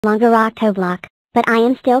longer octoblock, but I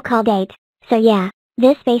am still called 8, so yeah,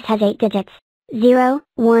 this base has 8 digits. 0,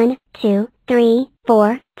 1, 2, 3,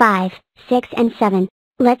 4, 5, 6 and 7.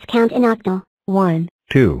 Let's count in octal. 1,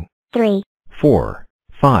 2, 3, 4,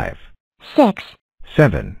 5, 6,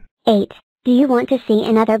 7. 8. Do you want to see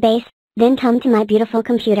another base? Then come to my beautiful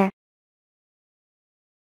computer.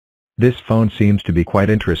 This phone seems to be quite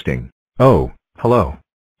interesting. Oh, hello.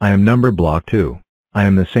 I am Numberblock 2. I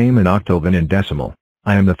am the same in octal than in decimal.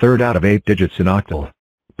 I am the third out of 8 digits in octal.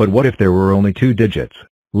 But what if there were only 2 digits?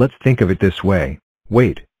 Let's think of it this way.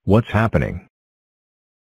 Wait, what's happening?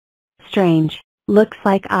 Strange. Looks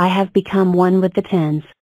like I have become 1 with the tens.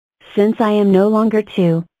 Since I am no longer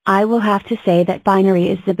 2, I will have to say that binary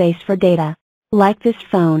is the base for data. Like this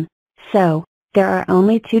phone. So, there are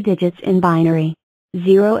only 2 digits in binary.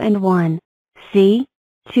 0 and 1. See?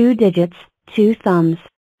 2 digits, 2 thumbs.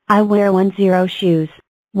 I wear 10 shoes.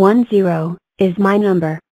 10 is my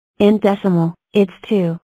number. In decimal, it's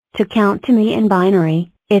 2. To count to me in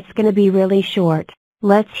binary, it's gonna be really short.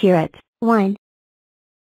 Let's hear it. 1,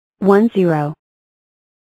 10.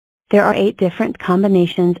 There are 8 different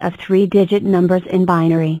combinations of 3-digit numbers in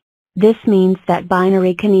binary. This means that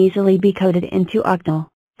binary can easily be coded into octal.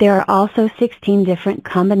 There are also 16 different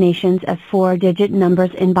combinations of 4-digit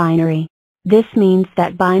numbers in binary. This means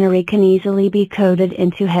that binary can easily be coded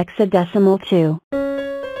into hexadecimal too.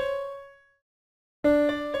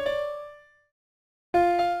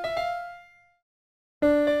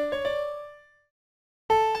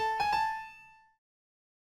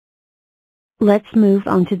 Let's move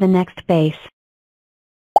on to the next base.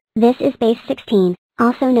 This is base 16,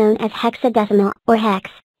 also known as hexadecimal or hex.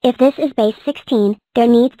 If this is base 16, there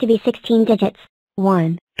needs to be 16 digits.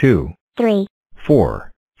 1, 2, 3,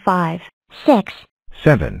 4, 5, 6,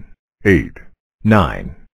 7, 8,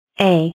 9. A.